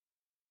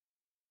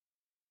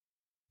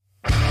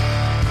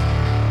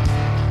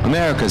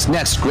America's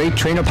Next Great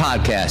Trainer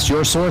Podcast,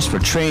 your source for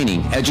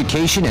training,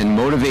 education, and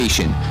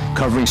motivation,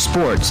 covering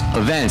sports,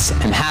 events,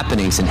 and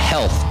happenings in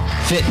health,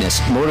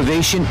 fitness,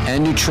 motivation,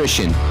 and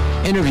nutrition.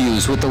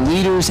 Interviews with the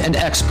leaders and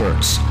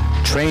experts,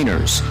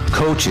 trainers,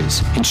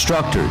 coaches,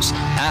 instructors,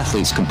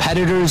 athletes,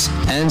 competitors,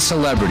 and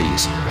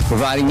celebrities,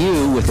 providing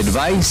you with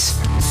advice,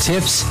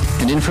 tips,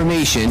 and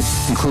information,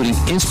 including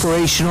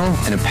inspirational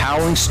and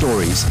empowering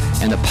stories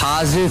and the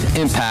positive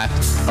impact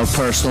of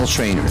personal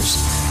trainers,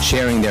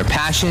 sharing their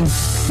passion,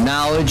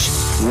 knowledge,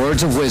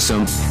 words of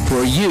wisdom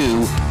for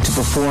you to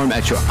perform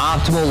at your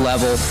optimal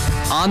level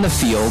on the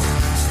field,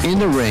 in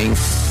the ring,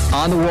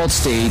 on the world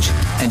stage,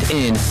 and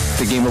in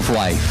the game of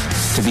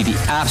life, to be the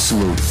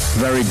absolute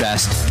very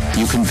best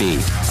you can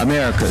be.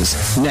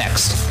 America's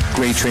Next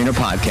Great Trainer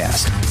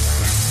Podcast.